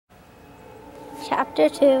Chapter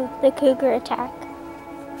 2, the Cougar Attack.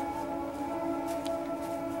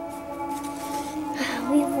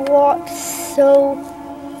 We've walked so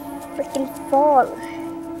freaking far.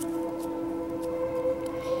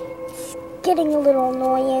 It's getting a little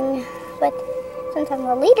annoying, but since I'm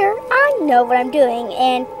the leader, I know what I'm doing,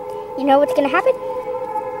 and you know what's going to happen?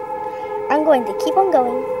 I'm going to keep on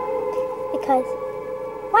going, because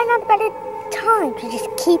why not a better time to just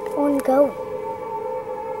keep on going?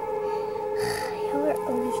 You're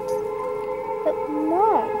always but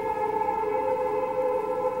Mom,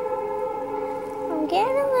 I'm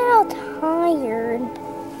getting a little tired.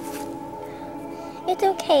 It's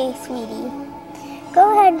okay, sweetie.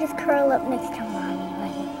 Go ahead and just curl up next to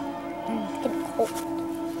Mommy. It's getting cold.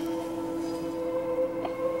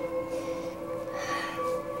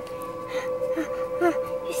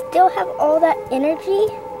 You still have all that energy?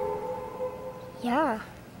 Yeah.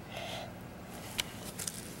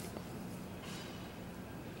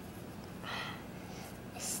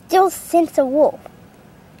 I still sense a wolf.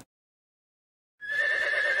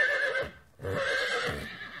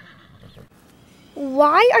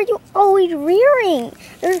 Why are you always rearing?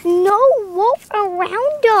 There's no wolf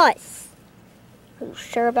around us. Are you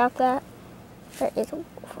sure about that? There is a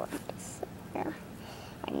wolf around us somewhere.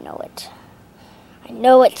 I know it. I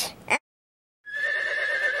know it.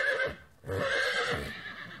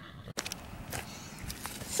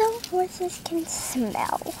 Some horses can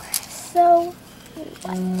smell. So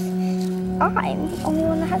what? I'm the only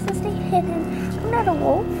one that has to stay hidden. I'm not a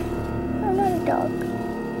wolf. I'm not a dog.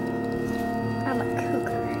 I'm a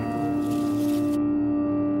cougar.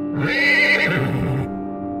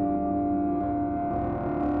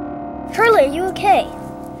 Charlie, are you okay?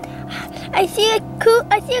 I see a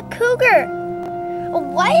cougar. A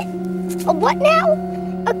what? A what now?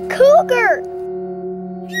 A cougar.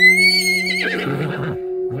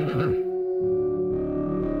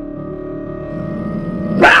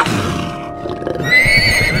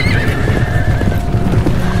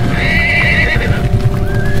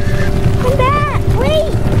 Come back,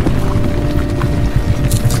 wait.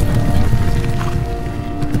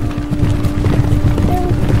 They're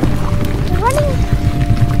running,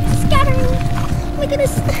 scattering. Oh my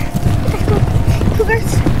goodness. Let's go.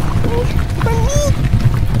 Cougars, for me.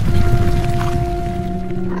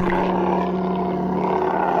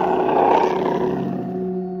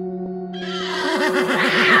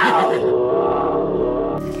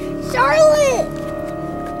 Charlotte!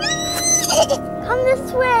 Come this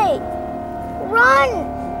way. Run!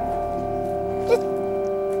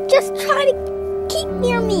 Just try to keep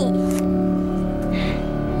near me. I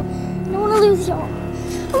don't want to lose y'all.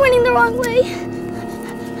 I'm running the wrong way.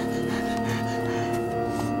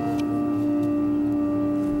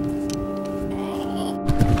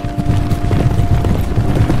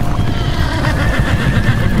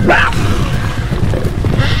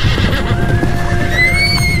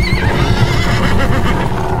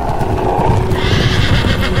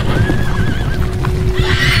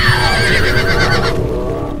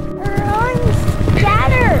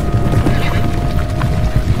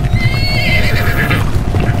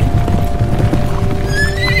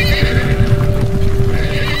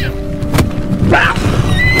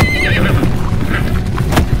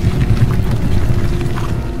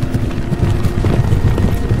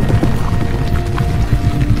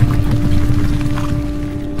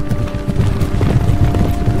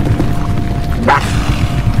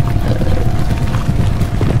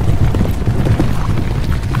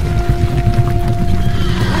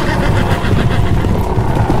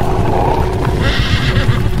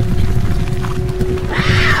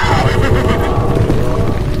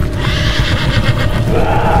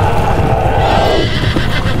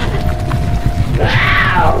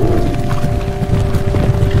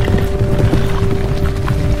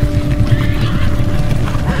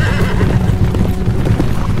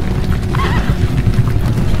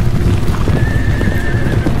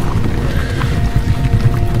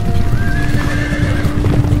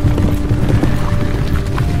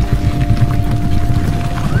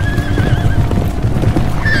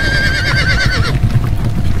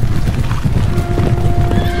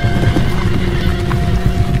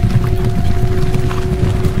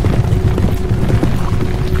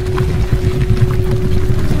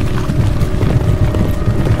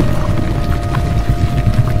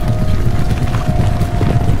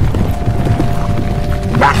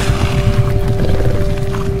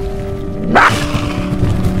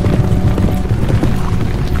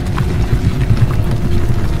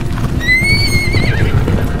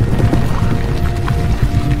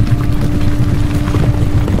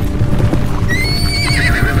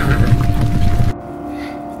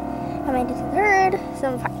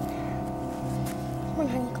 some fight. Come on,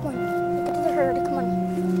 honey, come on. Get to the herd, come on.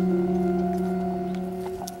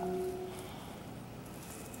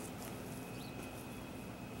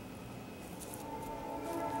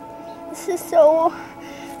 This is so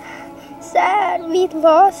sad. We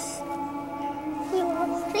lost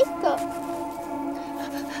Jacob.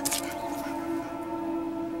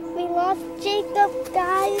 We lost Jacob,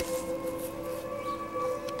 guys.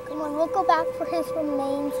 Come on, we'll go back for his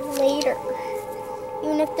remains later.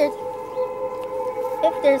 Even if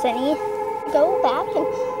there's any. Go back and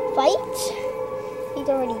fight. He's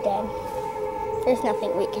already dead. There's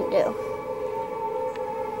nothing we can do.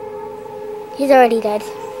 He's already dead.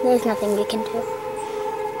 There's nothing we can do.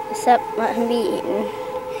 Except let him be eaten.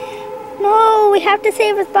 No, we have to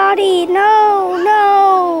save his body.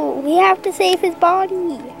 No. We have to save his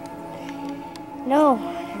body. No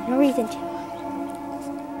reason to.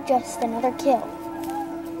 Just another kill.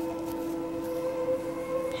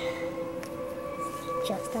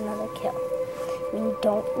 Just another kill. We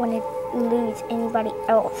don't want to lose anybody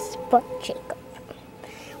else but Jacob.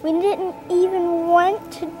 We didn't even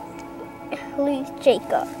want to lose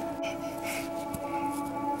Jacob.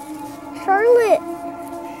 Charlotte!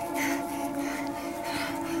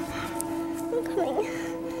 I'm coming.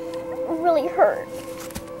 I'm really hurt.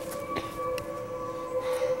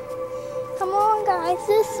 Come on, guys,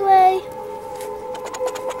 this way.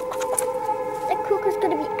 That Cougar's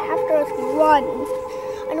gonna be after us. Run.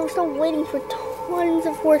 And we're still waiting for tons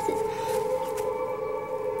of horses.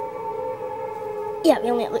 Yeah, we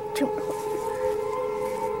only have like 2 more horses.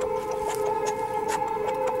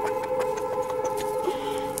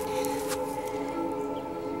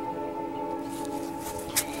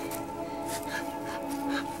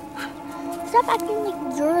 Stop acting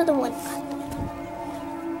like you're the one.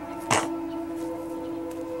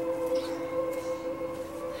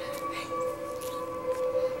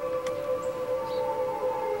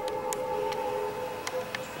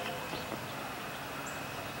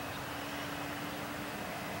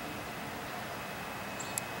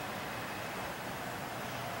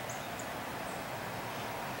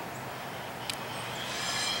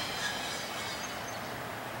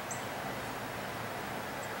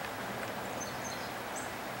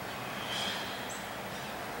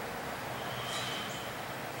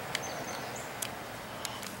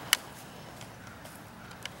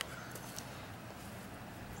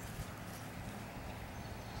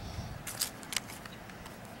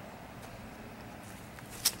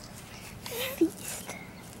 Feast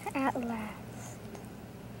at last.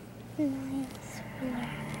 Nice,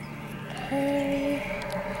 carry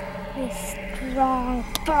a strong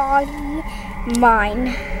body. Mine.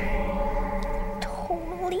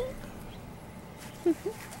 Totally.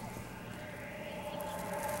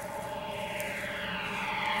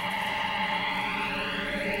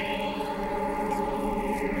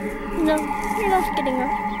 No, you're not getting her.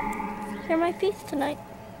 You're my feast tonight.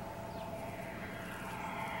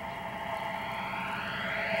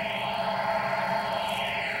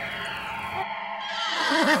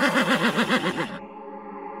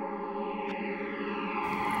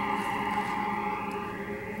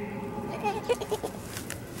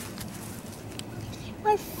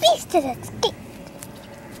 My feast is escaped.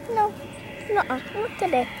 No, not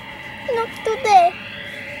today. Not today.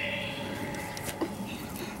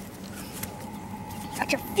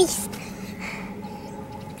 Such a feast.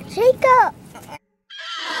 Jacob.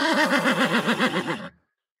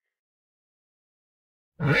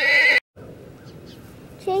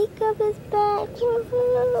 Jacob is back.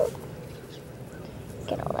 Woohoo.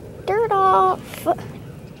 Get all that dirt off.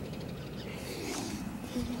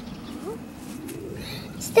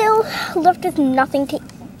 Still left with nothing to eat.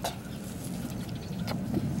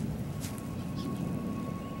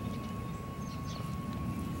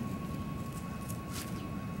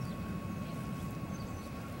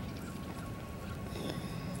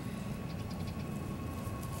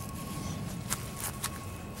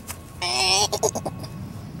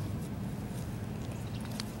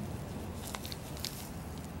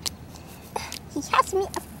 He has me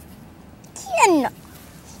again.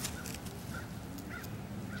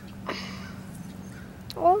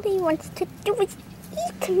 All he wants to do is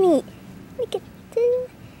eat me. Look at this.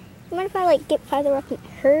 You mind if I like get farther up and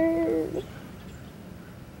hurry?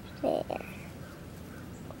 There.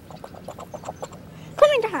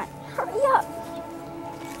 Come in, Dad. Hurry up.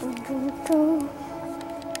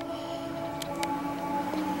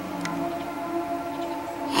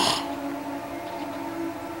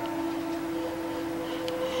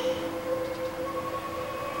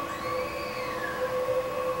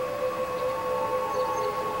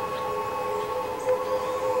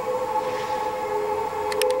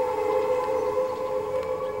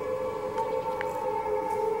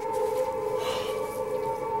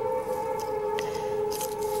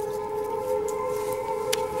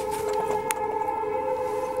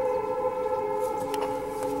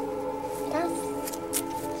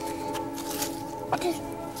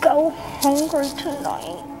 so hungry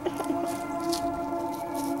tonight.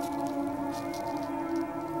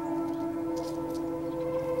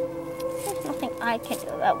 There's nothing I can do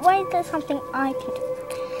about it. Why is there something I can do?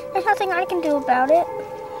 There's nothing I can do about it.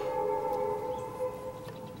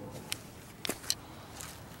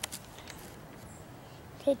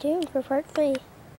 Stay tuned for part 3.